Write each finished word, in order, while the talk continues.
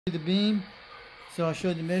The beam, so I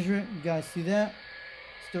showed the measurement. You guys see that?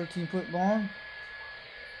 It's 13 foot long,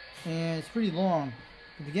 and it's pretty long.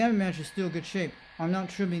 But the gamma match is still good shape. I'm not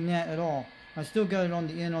trimming that at all. I still got it on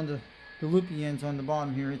the end, on the loopy ends on the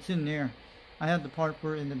bottom here. It's in there. I have the part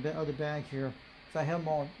for it in the other bag here, so I have them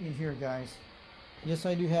all in here, guys. Yes,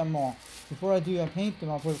 I do have them all. Before I do, I paint them.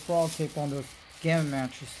 I'll put frog tape on those gamma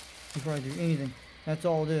matches before I do anything. That's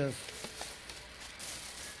all it is.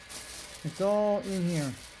 It's all in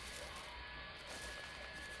here.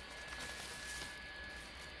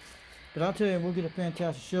 But I'll tell you, we'll get a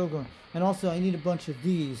fantastic show going. And also, I need a bunch of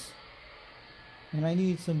these. And I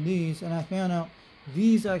need some of these. And I found out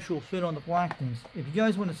these actually fit on the black things. If you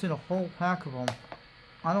guys want to send a whole pack of them,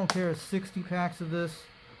 I don't care, 60 packs of this.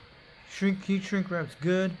 Heat shrink wrap's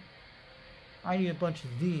good. I need a bunch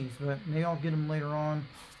of these, but maybe I'll get them later on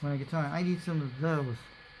when I get time. I need some of those.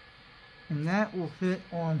 And that will fit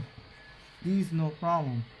on these no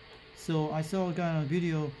problem. So I saw a guy on a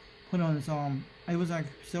video put on his it was like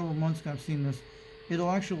several months ago I've seen this. It'll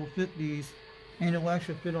actually fit these, and it'll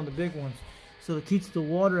actually fit on the big ones. So it keeps the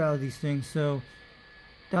water out of these things. So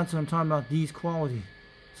that's what I'm talking about, these quality.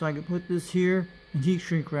 So I can put this here and heat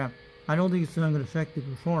shrink wrap. I don't think it's not going to affect the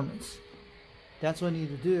performance. That's what I need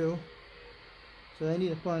to do. So I need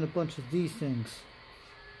to find a bunch of these things.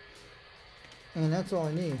 And that's all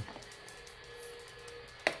I need.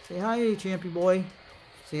 Say hi, champion boy.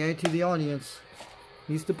 Say hi to the audience.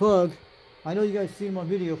 He's the pug. I know you guys see him on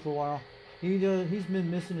video for a while. He's been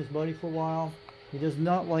missing his buddy for a while. He does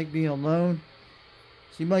not like being alone.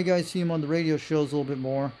 So you might guys see him on the radio shows a little bit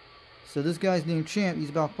more. So this guy's named Champ. He's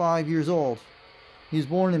about 5 years old. He was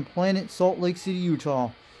born in Planet, Salt Lake City, Utah.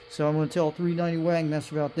 So I'm going to tell 390 Wag Mess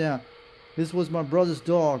about that. This was my brother's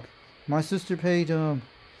dog. My sister paid some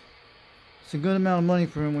good amount of money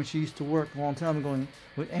for him when she used to work a long time ago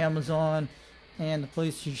with Amazon. And the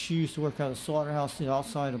place she used to work at, a slaughterhouse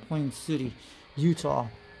outside of Plain City, Utah.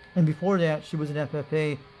 And before that, she was an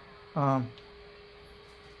FFA,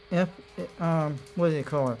 what do they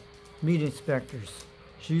call it? Meat inspectors.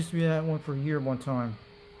 She used to be that one for a year one time.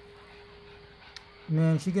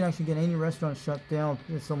 Man, she can actually get any restaurant shut down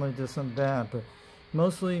if somebody does something bad. But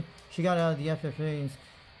mostly, she got out of the FFA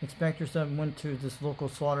inspector stuff and went to this local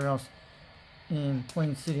slaughterhouse in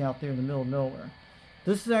Plain City out there in the middle of nowhere.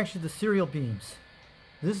 This is actually the serial beams.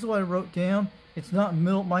 This is what I wrote down. It's not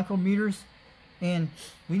micrometers, and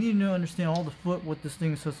we need to understand all the foot what this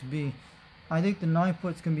thing is supposed to be. I think the 9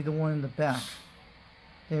 foot is going to be the one in the back.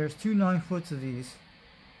 There's two 9 foots of these.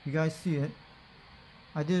 You guys see it.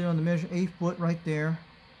 I did it on the measure 8 foot right there.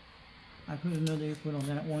 I put another 8 foot on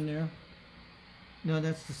that one there. No,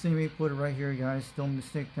 that's the same 8 footer right here, guys. Don't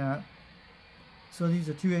mistake that. So these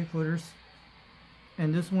are two 8 footers.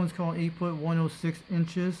 And this one's called 8 foot 106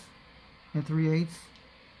 inches and 3/8.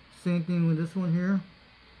 Same thing with this one here.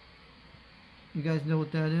 You guys know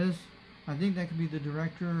what that is? I think that could be the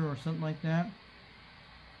director or something like that.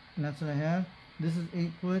 And that's what I have. This is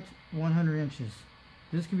 8 foot 100 inches.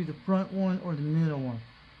 This could be the front one or the middle one.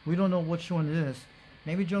 We don't know which one it is.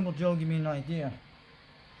 Maybe Jungle Joe give me an idea.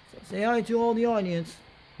 So say hi to all the audience.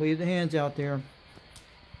 Wave the hands out there.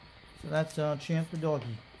 So that's Champ the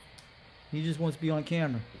doggy. He just wants to be on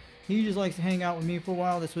camera. He just likes to hang out with me for a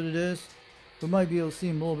while. That's what it is. We might be able to see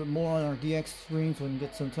him a little bit more on our DX screens when we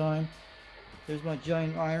get some time. There's my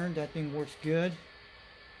giant iron. That thing works good.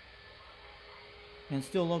 And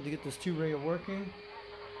still love to get this 2 radio working.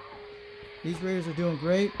 These radios are doing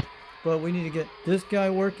great, but we need to get this guy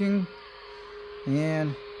working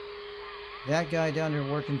and that guy down there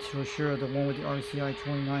working for sure. The one with the RCI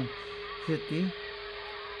 2950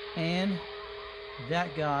 and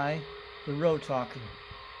that guy, the road talker.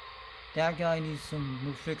 That guy needs some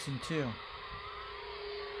new fixing too.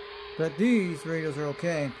 But these radios are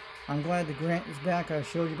okay. I'm glad the Grant is back. I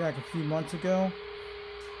showed you back a few months ago.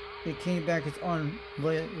 It came back as on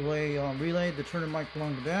relay. The turner mic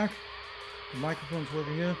belonged to back. The microphone's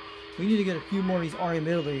working here. We need to get a few more of these RA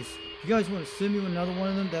middleys. If you guys want to send me another one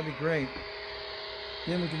of them, that'd be great.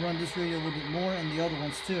 Then we can run this radio a little bit more and the other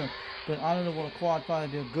ones too. But I don't know what a quad 5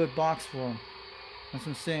 would be a good box for them. That's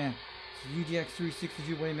what I'm saying. It's UDX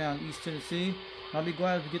 360G way down in East Tennessee. I'll be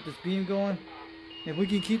glad to get this beam going. If we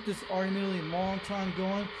can keep this RMLE a long time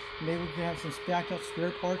going, maybe we can have some backup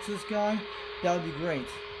spare parts of this guy. That would be great.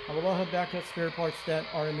 I would love to have backup spare parts that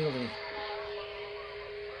RMLE.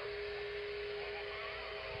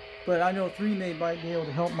 But I know 3-Mate might be able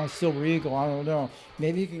to help my Silver Eagle. I don't know.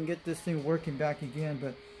 Maybe you can get this thing working back again,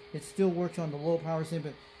 but it still works on the low power thing,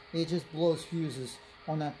 but it just blows fuses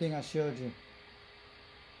on that thing I showed you.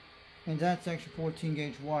 And that's actually 14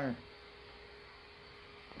 gauge wire.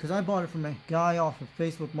 because I bought it from a guy off of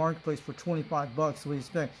Facebook Marketplace for 25 bucks. What do you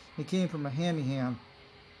expect? It came from a hammy ham.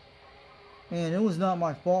 And it was not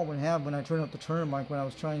my fault when I turned up the turn mic when I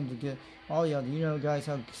was trying to get audio. You know, guys,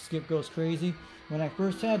 how Skip goes crazy. When I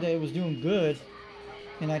first had that, it was doing good,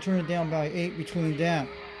 and I turned it down by 8 between that.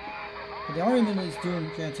 But the audio memory is doing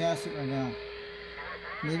fantastic right now.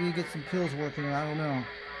 Maybe you get some pills working, I don't know.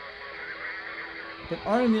 But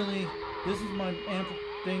ultimately, this is my amp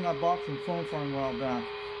thing I bought from Phone Farm a while back.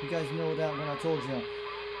 You guys know that when I told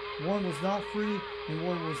you. One was not free, and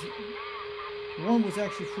one was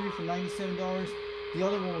actually free for $97. The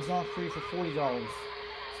other one was not free for $40. So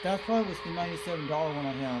that probably was the $97 one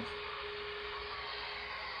I have.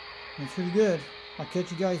 It's pretty good. I'll catch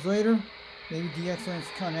you guys later. Maybe DX Land's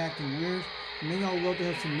kind of acting weird. Maybe I would love to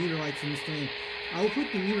have some meter lights in this thing. I will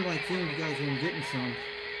put the meter lights in if you guys want to get me some.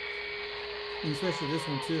 And especially this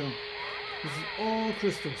one too. This is all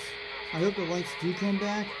crystals. I hope the lights do come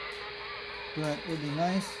back, but it would be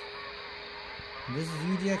nice. This is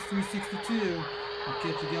UDX 362. I'll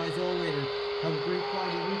catch you guys all later. Have a great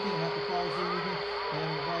Friday weekend. Happy Father's Day weekend. And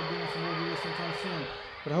I'm probably doing some more videos sometime soon.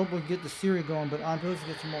 But I hope we'll get the series going. But I'm supposed to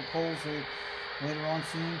get some more polls later on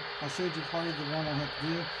soon. I showed you part of the one I have to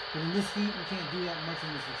do. But in this heat, you can't do that much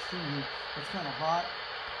in this extreme heat. It's kind of hot.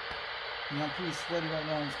 And I'm pretty sweaty right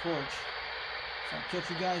now on this porch. So I'll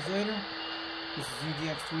catch you guys later. This is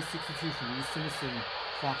UDX 362 from East Tennessee.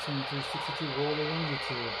 Fox 362 roller on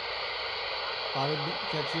YouTube. I'll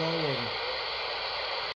catch you all later.